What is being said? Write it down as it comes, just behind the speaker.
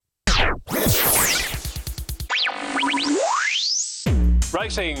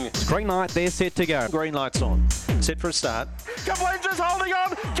Racing. Green light, they're set to go. Green light's on. Set for a start. Koblenz is holding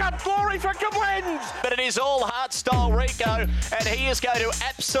on. Cut glory for Koblenz. But it is all heart style Rico, and he is going to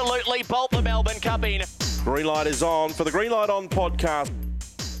absolutely bolt the Melbourne Cup in. Green light is on for the Green Light On podcast.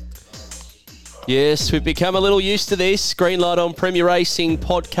 Yes, we've become a little used to this. Green Light On Premier Racing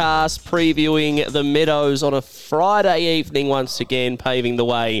podcast previewing the Meadows on a Friday evening once again, paving the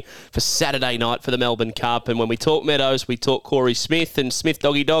way for Saturday night for the Melbourne Cup. And when we talk Meadows, we talk Corey Smith. And Smith,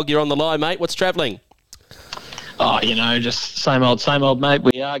 doggy dog, you're on the line, mate. What's travelling? Oh, just same old, mate.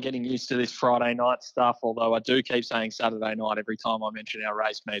 We are getting used to this Friday night stuff, although I do keep saying Saturday night every time I mention our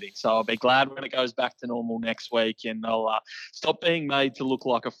race meeting. So I'll be glad when it goes back to normal next week, and I'll stop being made to look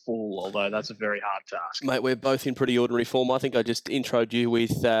like a fool, although that's a very hard task. Mate, we're both in pretty ordinary form. I think I just introed you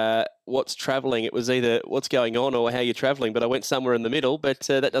with what's travelling. It was either what's going on or how you're travelling, but I went somewhere in the middle, but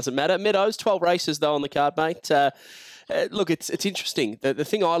that doesn't matter. Meadows, 12 races, though, on the card, mate. Look, it's interesting. The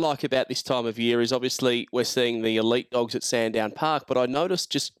thing I like about this time of year is obviously we're seeing the elite dogs at Sandown Park, but I noticed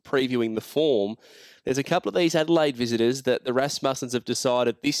just previewing the form, there's a couple of these Adelaide visitors that the Rasmussens have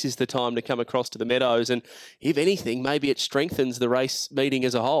decided this is the time to come across to the Meadows, and if anything, maybe it strengthens the race meeting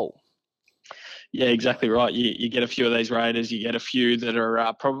as a whole. Yeah, exactly right. You get a few of these raiders. You get a few that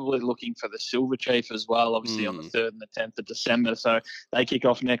are probably looking for the Silver Chief as well, obviously on the 3rd and the 10th of December. So they kick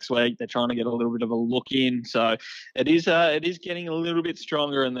off next week. They're trying to get a little bit of a look in. So it is getting a little bit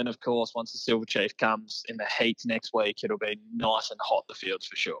stronger. And then, of course, once the Silver Chief comes in the heat next week, it'll be nice and hot, the fields,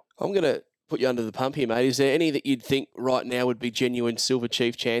 for sure. I'm going to put you under the pump here, mate. Is there any that you'd think right now would be genuine Silver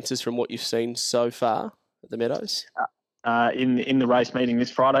Chief chances from what you've seen so far at the Meadows? In the race meeting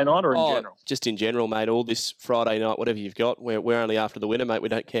this Friday night, or in general? Just in general, mate. All this Friday night, whatever you've got. We're only after the winner, mate. We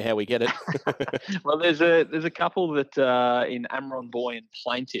don't care how we get it. Well, there's a couple that in Amron Boy and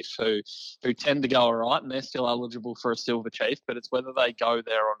Plaintiff who tend to go all right, and they're still eligible for a Silver Chief, but it's whether they go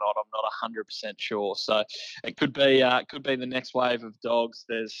there or not. I'm not 100% sure. So it could be the next wave of dogs.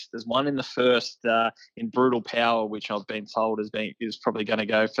 There's one in the first in Brutal Power, which I've been told is probably going to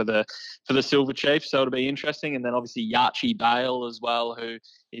go for the Silver Chief. So it'll be interesting, and then obviously Yachi Bale as well, who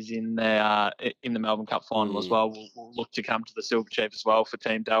is in the Melbourne Cup final as well. We'll look to come to the Silver Chief as well for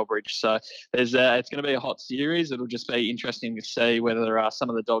Team Dalbridge. So it's going to be a hot series. It'll just be interesting to see whether some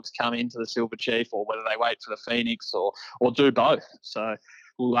of the dogs come into the Silver Chief or whether they wait for the Phoenix or do both. So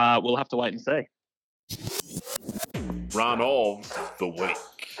we'll have to wait and see. Run of the week.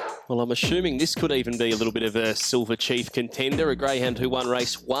 Well, I'm assuming this could even be a little bit of a Silver Chief contender, a greyhound who won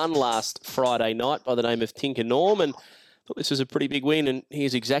race 1 last Friday night by the name of Tinker Norm, and thought this was a pretty big win, and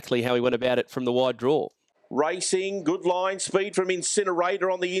here's exactly how he went about it from the wide draw. Racing, good line, speed from Incinerator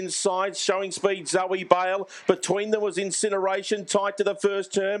on the inside, showing speed Zoe Bale. Between them was Incineration, tight to the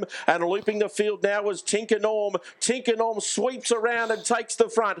first term, and looping the field now was Tinker Norm. Tinker Norm sweeps around and takes the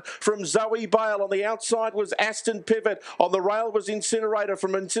front from Zoe Bale. On the outside was Aston Pivot. On the rail was Incinerator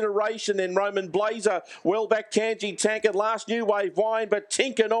from Incineration, then Roman Blazer. Well back Kanji Tank at last, New Wave Wine, but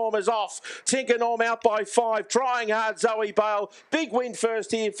Tinker Norm is off. Tinker Norm out by 5, trying hard Zoe Bale. Big win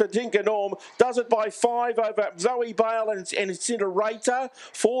first here for Tinker Norm. Does it by 5 over Zoe Bale and Incinerator.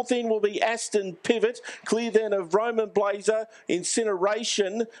 4th in will be Aston Pivot. Clear then of Roman Blazer,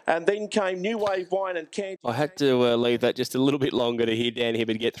 Incineration, and then came New Wave Wine and Candy. I had to leave that just a little bit longer to hear Dan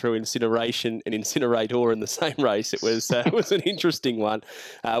Hibbard get through Incineration and Incinerator in the same race. It was an interesting one.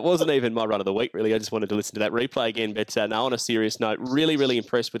 It wasn't even my run of the week, really. I just wanted to listen to that replay again. But no, on a serious note, really, really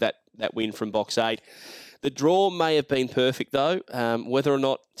impressed with that win from Box 8. The draw may have been perfect, though. Whether or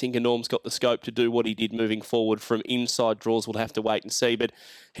not Tinker Norm's got the scope to do what he did moving forward from inside draws, we'll have to wait and see. But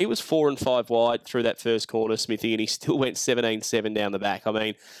he was 4 and 5 wide through that first corner, Smithy, and he still went 17-7 down the back. I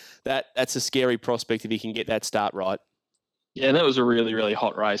mean, that's a scary prospect if he can get that start right. Yeah, that was a really, really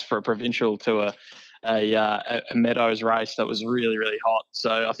hot race for a provincial to a Meadows race that was really, really hot.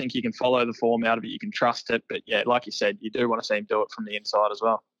 So I think you can follow the form out of it. You can trust it. But, yeah, like you said, you do want to see him do it from the inside as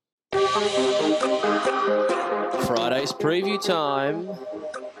well. Friday's preview time.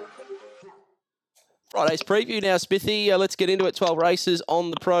 Friday's preview now, Smithy. Let's get into it. 12 races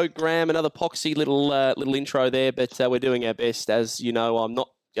on the program. Another poxy little intro there, but we're doing our best. As you know, I'm not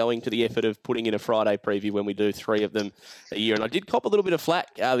going to the effort of putting in a Friday preview when we do 3 of them a year. And I did cop a little bit of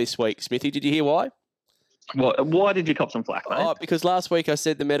flack this week, Smithy. Did you hear why? Why did you cop some flack, mate? Oh, because last week I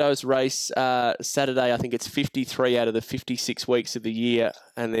said the Meadows race Saturday, I think it's 53 out of the 56 weeks of the year.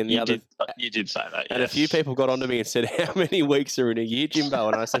 And then you did say that, yes. And a few people got onto me and said, how many weeks are in a year, Jimbo?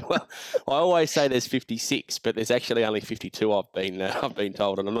 And I said, well, I always say there's 56, but there's actually only 52 I've been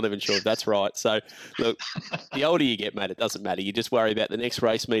told, and I'm not even sure if that's right. So, look, the older you get, mate, it doesn't matter. You just worry about the next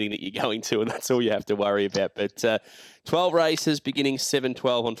race meeting that you're going to, and that's all you have to worry about. But 12 races beginning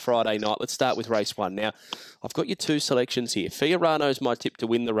 7:12 on Friday night. Let's start with race 1. Now, I've got your 2 selections here. Fiorano's my tip to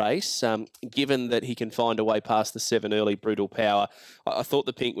win the race, given that he can find a way past the 7 early Brutal Power. I thought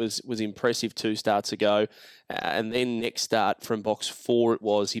the pink was impressive 2 starts ago. And then next start from box 4 it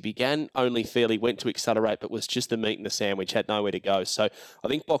was. He began only fairly, went to accelerate, but was just the meat in the sandwich, had nowhere to go. So I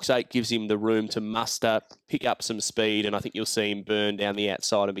think box 8 gives him the room to muster, pick up some speed, and I think you'll see him burn down the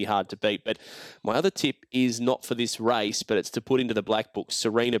outside and be hard to beat. But my other tip is not for this race, but it's to put into the black book,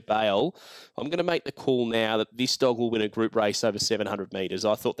 Serena Bale. I'm going to make the call now that this dog will win a group race over 700 metres.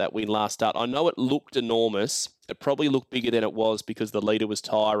 I thought that win last start. I know it looked enormous. It probably looked bigger than it was because the leader was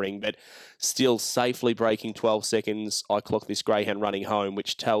tiring, but still safely breaking 12 seconds. I clock this greyhound running home,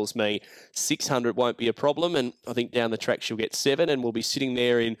 which tells me 600 won't be a problem. And I think down the track she'll get 7, and we'll be sitting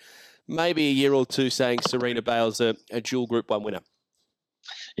there in maybe a year or 2 saying Serena Bale's a dual Group 1 winner.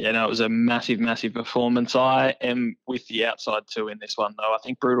 Yeah, no, it was a massive, massive performance. I am with the outside 2 in this one, though. I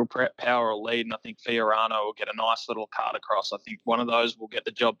think Brutal Power will lead, and I think Fiorano will get a nice little card across. I think one of those will get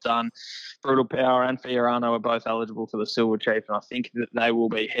the job done. Brutal Power and Fiorano are both eligible for the Silver Chief, and I think that they will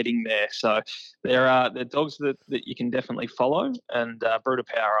be heading there. So they're dogs that you can definitely follow, and Brutal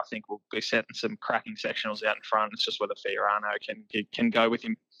Power, I think, will be setting some cracking sectionals out in front. It's just whether Fiorano can go with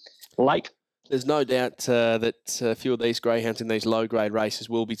him late. There's no doubt that a few of these greyhounds in these low-grade races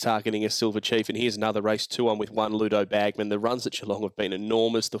will be targeting a Silver Chief. And here's another race 2 on with 1 Ludo Bagman. The runs at Geelong have been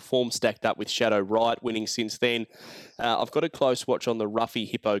enormous. The form stacked up with Shadow Wright winning since then. I've got a close watch on the Ruffy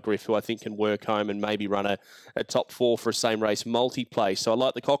Hippogriff, who I think can work home and maybe run a top 4 for a same race multi-play. So I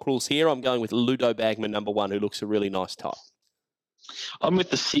like the cockerels here. I'm going with Ludo Bagman, number 1, who looks a really nice type. I'm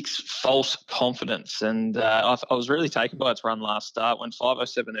with the 6 False Confidence, and I was really taken by its run last start. Went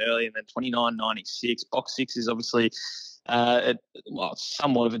 5:07 early and then 29.96. Box 6 is obviously it's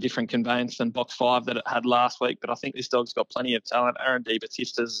somewhat of a different conveyance than box 5 that it had last week, but I think this dog's got plenty of talent. Aaron Di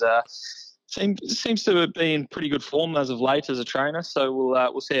Battista's seems to be in pretty good form as of late as a trainer, so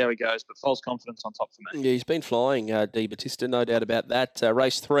we'll see how he goes. But False Confidence on top for me. Yeah, he's been flying, Di Battista, no doubt about that.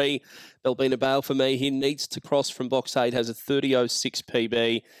 Race 3, Belbina Bale for me. He needs to cross from box 8, has a 30.06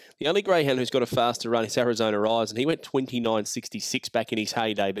 PB. The only greyhound who's got a faster run is Arizona Rise, and he went 29.66 back in his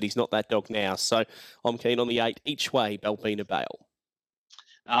heyday, but he's not that dog now. So I'm keen on the 8 each way, Belbina Bale.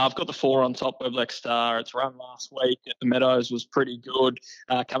 I've got the 4 on top, Weblex Star. Its run last week at the Meadows was pretty good,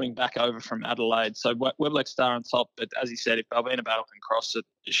 coming back over from Adelaide. So Weblex Star on top, but as he said, if Balbina Battle can cross it,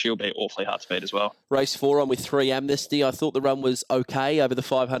 she'll be awfully hard to beat as well. Race 4 on with 3 Amnesty. I thought the run was okay over the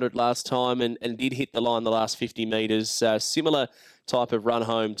 500 last time and did hit the line the last 50 metres. Similar type of run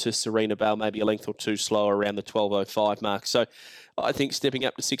home to Serena Bale, maybe a length or 2 slower around the 12.05 mark. So I think stepping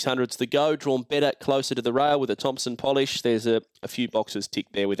up to 600's the go, drawn better, closer to the rail with a Thompson polish. There's a few boxes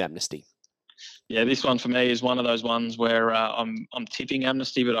ticked there with Amnesty. Yeah, this one for me is one of those ones where I'm tipping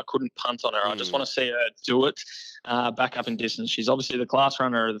Amnesty, but I couldn't punt on her. I just want to see her do it back up in distance. She's obviously the class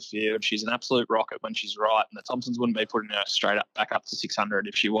runner of the field. She's an absolute rocket when she's right, and the Thompsons wouldn't be putting her straight up back up to 600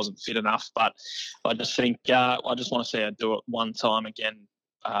 if she wasn't fit enough. But I just think I just want to see her do it one time again.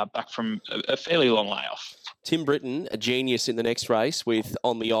 Back from a fairly long layoff. Tim Britton, a genius in the next race with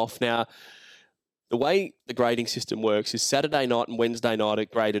On the Off. Now, the way the grading system works is Saturday night and Wednesday night are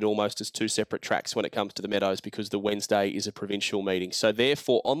graded almost as 2 separate tracks when it comes to the Meadows because the Wednesday is a provincial meeting. So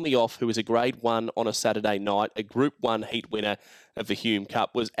therefore, On the Off, who is a grade 1 on a Saturday night, a Group 1 heat winner of the Hume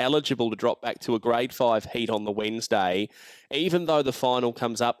Cup, was eligible to drop back to a grade 5 heat on the Wednesday, even though the final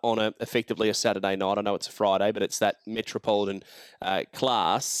comes up on effectively a Saturday night. I know it's a Friday, but it's that Metropolitan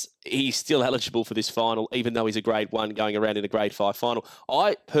class. He's still eligible for this final, even though he's a grade 1 going around in a grade 5 final.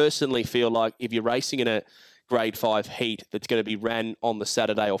 I personally feel like if you're racing in a grade 5 heat that's going to be ran on the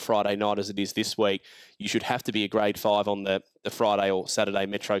Saturday or Friday night as it is this week, you should have to be a grade 5 on the Friday or Saturday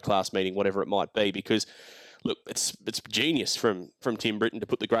Metro class meeting, whatever it might be, because look, it's genius from Tim Britton to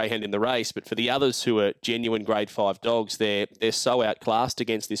put the greyhound in the race, but for the others who are genuine grade 5 dogs, they're so outclassed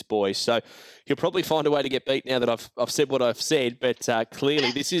against this boy. So he'll probably find a way to get beat now that I've said what I've said, but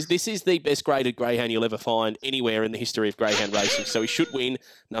clearly this is the best graded greyhound you'll ever find anywhere in the history of greyhound racing. So he should win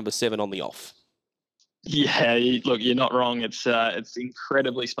number 7 on the off. Yeah, look, you're not wrong. It's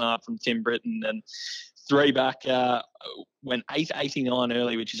incredibly smart from Tim Britton, and 3 back went 8.89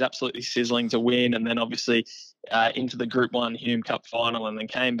 early, which is absolutely sizzling to win, and then obviously into the Group 1 Hume Cup final, and then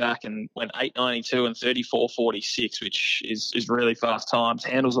came back and went 8.92 and 34.46, which is really fast times.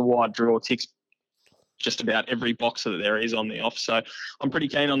 Handles a wide draw, ticks just about every boxer that there is on the off. So I'm pretty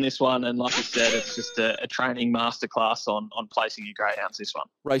keen on this one. And like I said, it's just a training masterclass on placing your greyhounds, this one.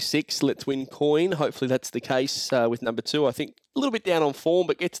 Race 6, Let's Win Coin. Hopefully that's the case with number 2. I think a little bit down on form,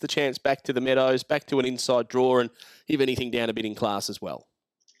 but gets the chance back to the Meadows, back to an inside draw, and if anything, down a bit in class as well.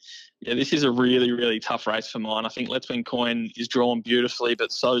 Yeah, this is a really, really tough race for mine. I think Let's Win Coin is drawn beautifully,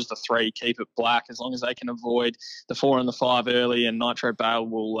 but so's the 3, Keep It Black. As long as they can avoid the 4 and the 5 early, and Nitro Bale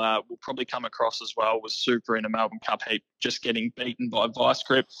will probably come across as well, was super in a Melbourne Cup heat, just getting beaten by Vice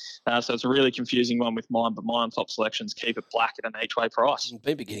Grip. So it's a really confusing one with mine, but my top selections, Keep It Black at an each-way price.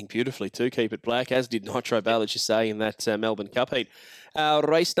 Been beginning beautifully too, Keep It Black, as did Nitro Bale, as you say, in that Melbourne Cup heat.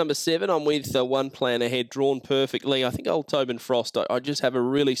 Race number 7, I'm with one plan ahead, drawn perfectly. I think old Tobin Frost, I just have a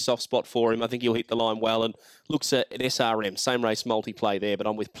really soft spot for him. I think he'll hit the line well and looks at an SRM. Same race multiplay there, but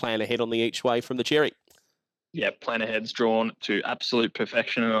I'm with plan ahead on the each way from the Cherry. Yeah, plan ahead's drawn to absolute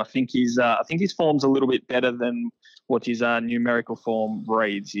perfection, and I think his form's a little bit better than what his numerical form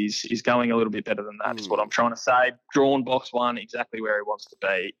reads. He's going a little bit better than that, is what I'm trying to say. Drawn box 1, exactly where he wants to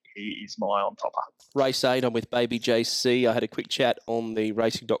be. He is my on-topper. Race 8, I'm with Baby JC. I had a quick chat on the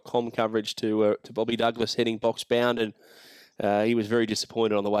racing.com coverage to Bobby Douglas heading box bound, and he was very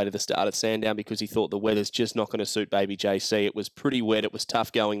disappointed on the way to the start at Sandown because he thought the weather's just not going to suit Baby JC. It was pretty wet. It was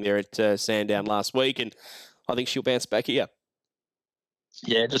tough going there at Sandown last week, and I think she'll bounce back here.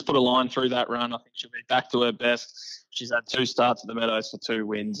 Yeah, just put a line through that run. I think she'll be back to her best. She's had 2 starts at the Meadows for 2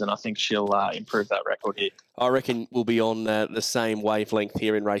 wins, and I think she'll improve that record here. I reckon we'll be on the same wavelength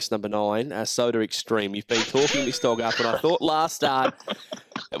here in race number 9. Soda Extreme. You've been talking this dog up, and I thought last start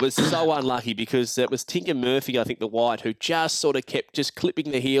it was so unlucky because it was Tinker Murphy, I think the white, who just sort of kept just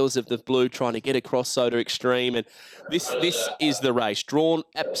clipping the heels of the blue, trying to get across Soda Extreme. And this is the race. Drawn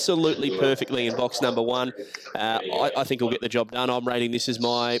absolutely perfectly in box number 1. I think he'll get the job done. I'm rating this as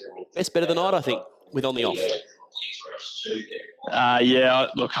my best bet of the night, I think, with on the off. Yeah,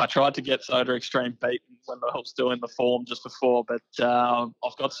 look, I tried to get Soda Extreme beaten when I was doing the form just before, but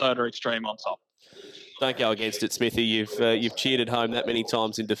I've got Soda Extreme on top. Don't go against it, Smithy. You've cheered at home that many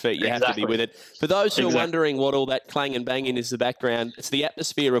times in defeat. You have to be with it. For those who are wondering what all that clang and banging is the background, it's the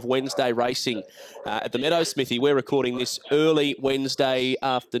atmosphere of Wednesday racing at the Meadows, Smithy. We're recording this early Wednesday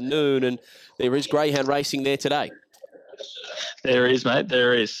afternoon, and there is greyhound racing there today. There is, mate.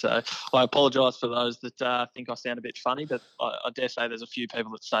 There is. So I apologise for those that think I sound a bit funny, but I dare say there's a few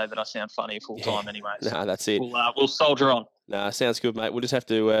people that say that I sound funny full time anyway. So no, that's it. We'll soldier on. No, sounds good, mate. We'll just have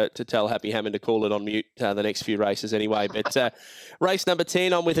to tell Happy Hammond to call it on mute the next few races anyway. But race number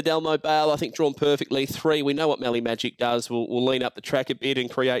 10, I'm with Adelmo Bale. I think drawn perfectly. 3, we know what Melly Magic does. We'll lean up the track a bit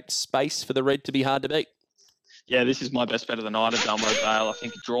and create space for the red to be hard to beat. Yeah, this is my best bet of the night, Adelmo Bale. I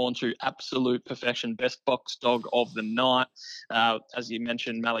think drawn to absolute perfection, best box dog of the night. As you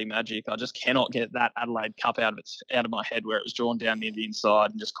mentioned, Melly Magic, I just cannot get that Adelaide Cup out of my head where it was drawn down near the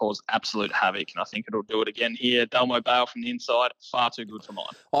inside and just caused absolute havoc. And I think it'll do it again here. Adelmo Bale from the inside, far too good for mine.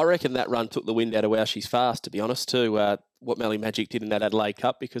 I reckon that run took the wind out of how she's fast, to be honest, too. What Melly Magic did in that Adelaide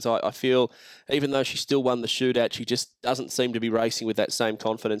Cup, because I feel even though she still won the shootout, she just doesn't seem to be racing with that same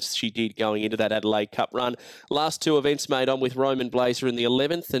confidence she did going into that Adelaide Cup run. Last 2 events, mate, I'm with Roman Blazer in the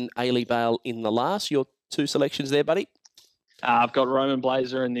 11th and Ailey Bale in the last. Your 2 selections there, buddy? I've got Roman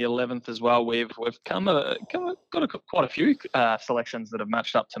Blazer in the 11th as well. We've got quite a few selections that have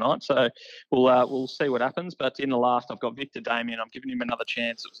matched up tonight, so we'll see what happens. But in the last, I've got Victor Damien. I'm giving him another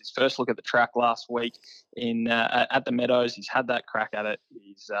chance. It was his first look at the track last week at the Meadows. He's had that crack at it.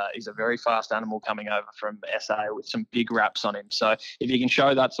 He's a very fast animal coming over from SA with some big wraps on him. So if he can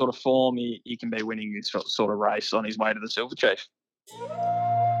show that sort of form, he can be winning this sort of race on his way to the Silver Chief.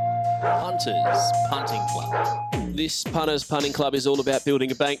 Punters Punting Club. This Punters Punting Club is all about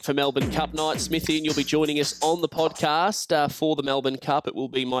building a bank for Melbourne Cup night. Smithy, and you'll be joining us on the podcast for the Melbourne Cup. It will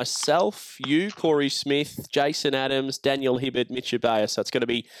be myself, you, Corey Smith, Jason Adams, Daniel Hibbard, Mitch Abaya. So it's going to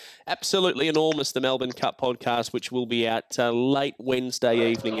be absolutely enormous, the Melbourne Cup podcast, which will be out late Wednesday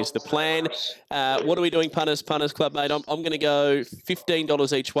evening is the plan. What are we doing, Punters Club, mate? I'm going to go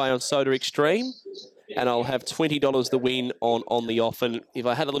 $15 each way on Soda Extreme. And I'll have $20 the win on the off. And if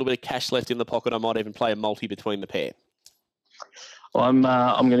I had a little bit of cash left in the pocket, I might even play a multi between the pair. I'm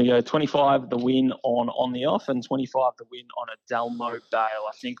going to go 25 the win on the off and 25 the win on Adelmo Bale.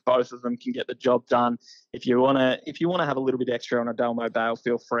 I think both of them can get the job done. If you want to have a little bit extra on Adelmo Bale,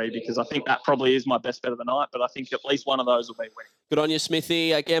 feel free, because I think that probably is my best bet of the night. But I think at least one of those will be winning. Good on you,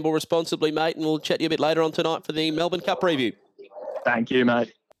 Smithy. Gamble responsibly, mate, and we'll chat to you a bit later on tonight for the Melbourne Cup preview. Thank you,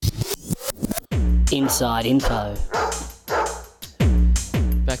 mate. Inside info.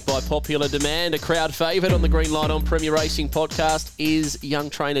 Back by by popular demand, a crowd favourite on the Green Light on Premier Racing podcast is young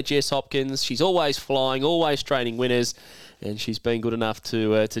trainer Jess Hopkins. She's always flying, always training winners, and she's been good enough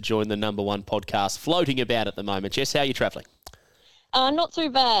to join the number one podcast floating about at the moment. Jess, how are you travelling? Not too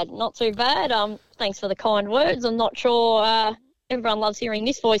bad. Thanks for the kind words. I'm not sure everyone loves hearing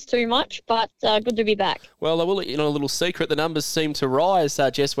this voice too much, but good to be back. Well, I will let you know a little secret. The numbers seem to rise,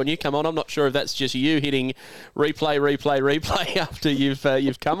 Jess, when you come on. I'm not sure if that's just you hitting replay after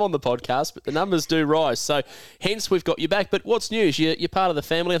you've come on the podcast, but the numbers do rise. So hence we've got you back. But what's news? You're part of the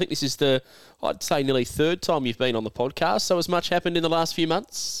family. I think this is I'd say nearly third time you've been on the podcast. So has much happened in the last few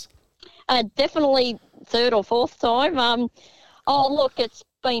months? Definitely third or fourth time. Look, it's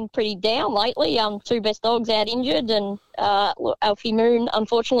been pretty down lately. Two best dogs out injured, and Alfie Moon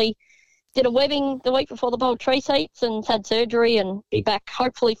unfortunately did a webbing the week before the Bold Tree Seats and had surgery and be back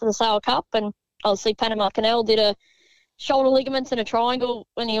hopefully for the Sale Cup. And obviously Panama Canal did a shoulder ligaments and a triangle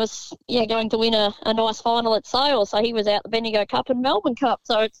when he was going to win a nice final at Sale. So he was out the Bendigo Cup and Melbourne Cup.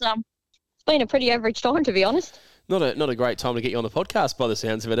 So it's been a pretty average time, to be honest. Not a great time to get you on the podcast by the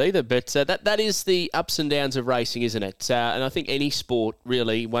sounds of it either, but that is the ups and downs of racing, isn't it? And I think any sport,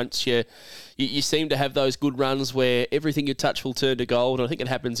 really, once you seem to have those good runs where everything you touch will turn to gold. And I think it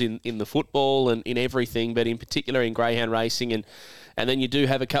happens in the football and in everything, but in particular in greyhound racing. And then you do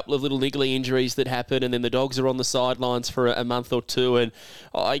have a couple of little niggly injuries that happen, and then the dogs are on the sidelines for a month or two, and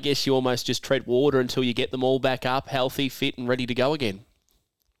I guess you almost just tread water until you get them all back up, healthy, fit, and ready to go again.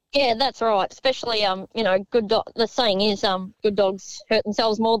 Yeah, that's right. Especially, the saying is, good dogs hurt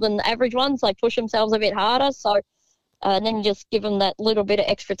themselves more than the average ones. They push themselves a bit harder. So, then you just give them that little bit of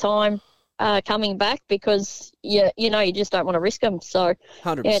extra time coming back because you just don't want to risk them. So,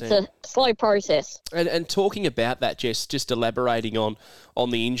 100%. Yeah, it's a slow process. And talking about that, Jess, just elaborating on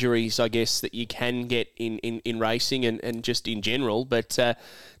the injuries, I guess, that you can get in racing and just in general, but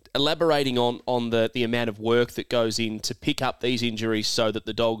elaborating on the amount of work that goes in to pick up these injuries so that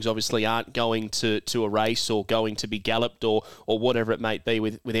the dogs obviously aren't going to a race or going to be galloped or whatever it may be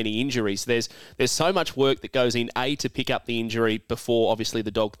with any injuries. There's so much work that goes in, to pick up the injury before obviously the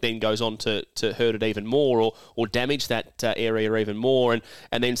dog then goes on to hurt it even more or damage that area even more.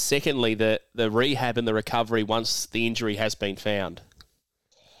 And then secondly, the rehab and the recovery once the injury has been found.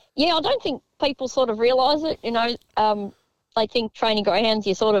 Yeah, I don't think people sort of realise it, They think training greyhounds,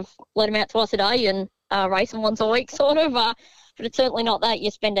 you sort of let them out twice a day and race them once a week, sort of. But it's certainly not that. You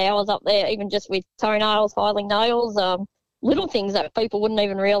spend hours up there, even just with toenails, filing nails, little things that people wouldn't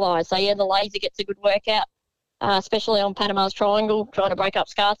even realise. So, yeah, the laser gets a good workout, especially on Panama's triangle, trying to break up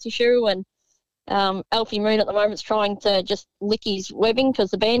scar tissue. And Alfie Moon at the moment's trying to just lick his webbing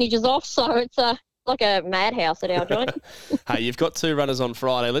because the bandage is off. So it's like a madhouse at our joint. Hey, you've got two runners on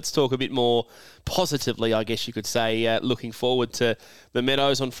Friday. Let's talk a bit more positively, I guess you could say, looking forward to the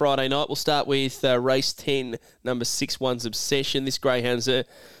Meadows on Friday night. We'll start with race 10, number 6, One's Obsession. This greyhound's a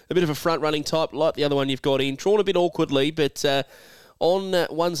bit of a front-running type, like the other one you've got in. Drawn a bit awkwardly, but on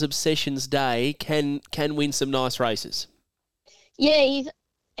One's Obsession's day, can win some nice races. Yeah, he's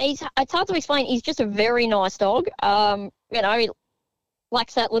it's hard to explain. He's just a very nice dog. He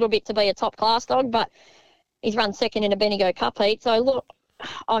lacks that little bit to be a top-class dog, but he's run second in a Bendigo Cup heat. So, look,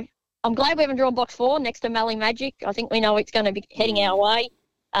 I'm glad we haven't drawn box 4 next to Mally Magic. I think we know it's going to be heading our way.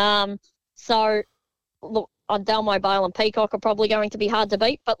 So, look, Delmo, Bale and Peacock are probably going to be hard to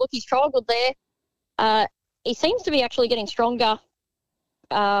beat. But, look, he's trialled good there. He seems to be actually getting stronger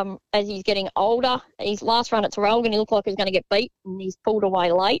as he's getting older. His last run at Terrelgan, he looked like he was going to get beat, and he's pulled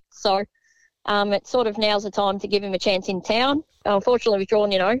away late. So, it's sort of now's the time to give him a chance in town. Unfortunately, we've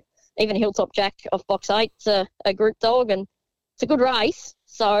drawn, even Hilltop Jack off box 8. It's a group dog, and it's a good race.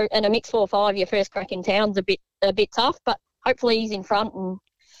 So, and a mix 4-5, your first crack in town's a bit tough, but hopefully he's in front. And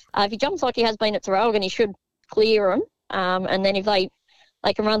if he jumps like he has been at Terrelgan, he should clear him. And then if they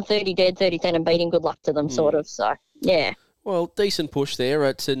can run 30 dead, 30-10 and beat him, good luck to them, sort of. So, yeah. Well, decent push there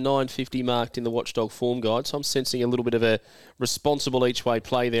at 9.50 marked in the Watchdog form guide. So I'm sensing a little bit of a responsible each-way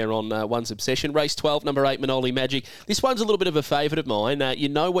play there on One's Obsession. Race 12, number 8, Manoli Magic. This one's a little bit of a favourite of mine. You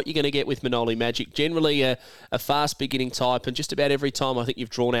know what you're going to get with Manoli Magic. Generally a fast beginning type, and just about every time I think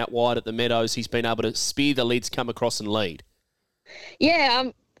you've drawn out wide at the Meadows, he's been able to spear the lids, come across and lead. Yeah,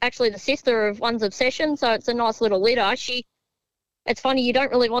 actually the sister of One's Obsession, so it's a nice little litter. It's funny, you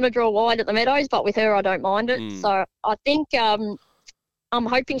don't really want to draw wide at the Meadows, but with her, I don't mind it. So I think I'm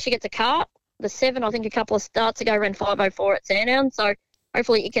hoping she gets a cart. The 7, I think a couple of starts ago, ran 5.04 at Sandown, so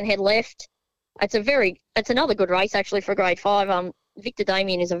hopefully it can head left. It's another good race, actually, for grade 5. Victor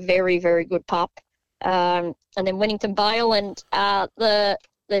Damien is a very, very good pup. And then Wennington Bale and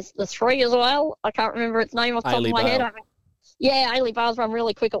there's the 3 as well. I can't remember its name off the top of my head. Yeah, Ailey Barr's run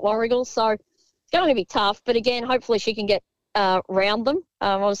really quick at Warragul, so it's going to be tough. But again, hopefully she can get round them.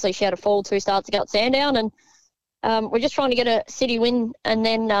 Obviously, she had a fall 2 starts ago at Sandown, and we're just trying to get a city win and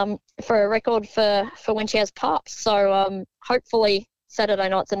then for a record for when she has pups. So hopefully Saturday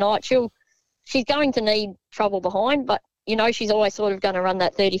night's a night. She's going to need trouble behind, but, she's always sort of going to run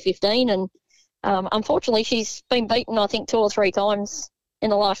that 30-15. And unfortunately, she's been beaten, I think, 2 or 3 times in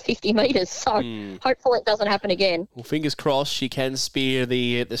the last 50 metres. So hopefully it doesn't happen again. Well, fingers crossed she can spear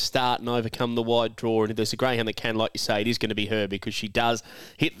the start and overcome the wide draw. And if there's a greyhound that can, like you say, it is going to be her because she does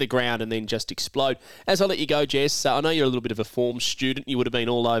hit the ground and then just explode. As I let you go, Jess, I know you're a little bit of a form student. You would have been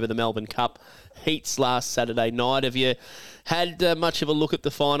all over the Melbourne Cup heats last Saturday night. Have you had much of a look at the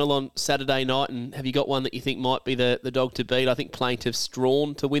final on Saturday night, and have you got one that you think might be the dog to beat? I think Plaintiff's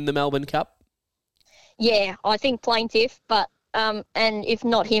drawn to win the Melbourne Cup. Yeah, I think Plaintiff, but and if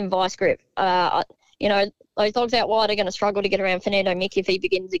not him, Vice Grip. Those dogs out wide are going to struggle to get around Fernando Mick if he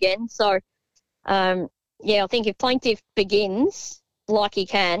begins again. So, I think if Plaintiff begins like he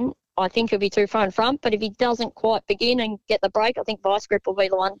can, I think he'll be too far in front. But if he doesn't quite begin and get the break, I think Vice Grip will be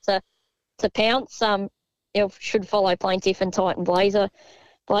the one to pounce. He should follow Plaintiff and tighten Blazer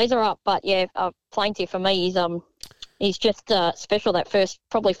up. But yeah, Plaintiff for me he's just special that first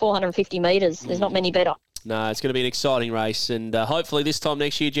probably 450 metres. There's not many better. No, it's going to be an exciting race, and hopefully this time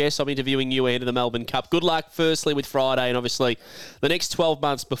next year, Jess, I'm interviewing you ahead of the Melbourne Cup. Good luck, firstly, with Friday, and obviously the next 12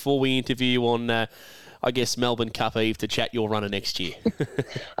 months before we interview you on, Melbourne Cup Eve to chat your runner next year.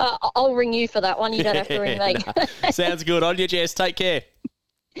 I'll ring you for that one. You don't have to ring me. Sounds good. On you, Jess. Take care.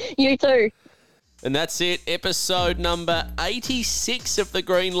 You too. And that's it. Episode number 86 of the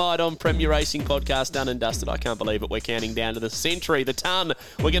Green Light on Premier Racing podcast, done and dusted. I can't believe it. We're counting down to the century, the ton.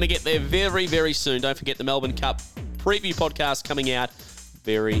 We're going to get there very, very soon. Don't forget the Melbourne Cup preview podcast coming out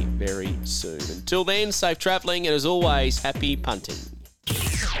very, very soon. Until then, safe travelling, and as always, happy punting.